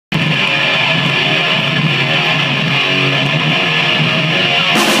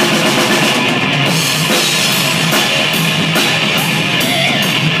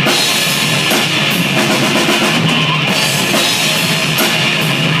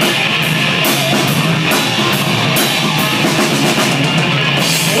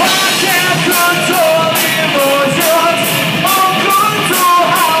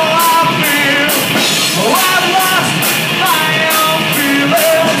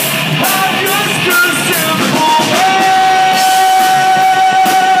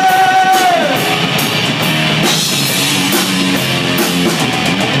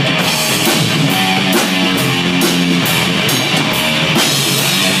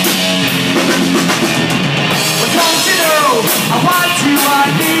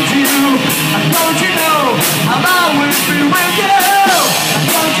Don't you know I'll always be with you?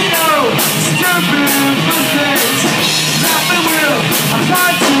 Don't you know stupid mistakes? Nothing will. I'm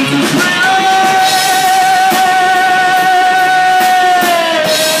trying to thrill.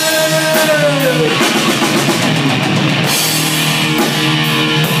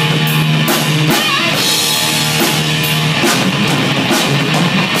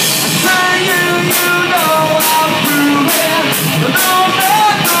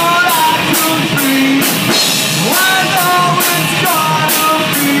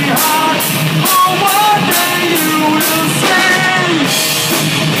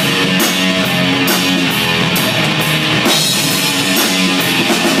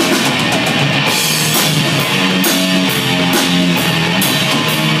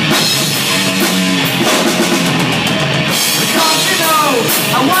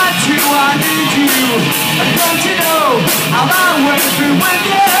 I want you, I need you. Don't you know I'll always be with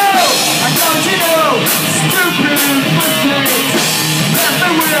you? Don't you know stupid mistakes?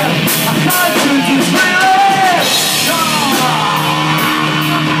 Nothing will. I can't do this really. Come on.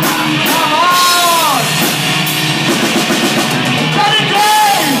 Let it go.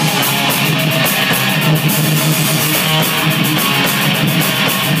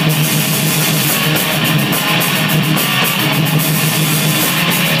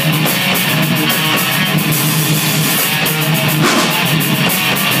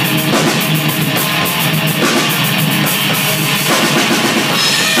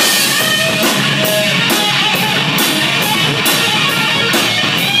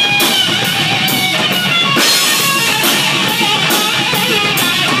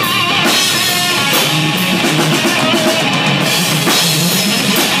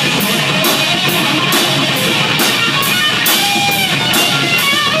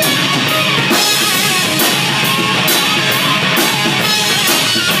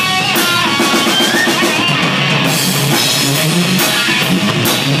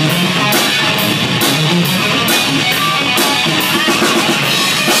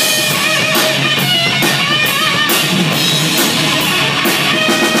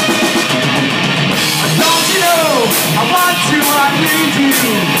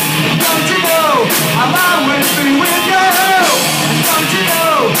 Don't you know I'll always be with you? Don't you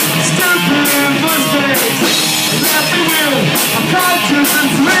know stupid mistakes? Nothing will. I'm conscious and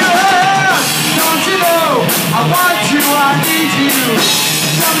thrill. Don't you know I want you, I need you.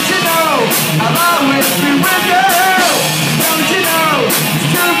 Don't you know I'll always be with you? Don't you know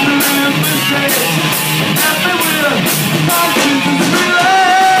stupid mistakes? Nothing will. I'm conscious and thrill.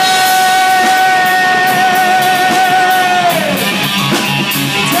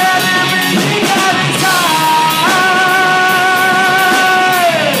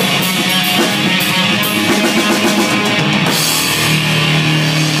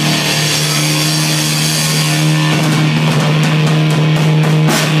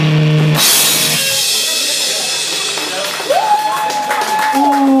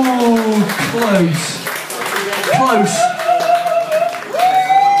 Close.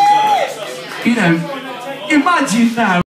 You know, imagine now.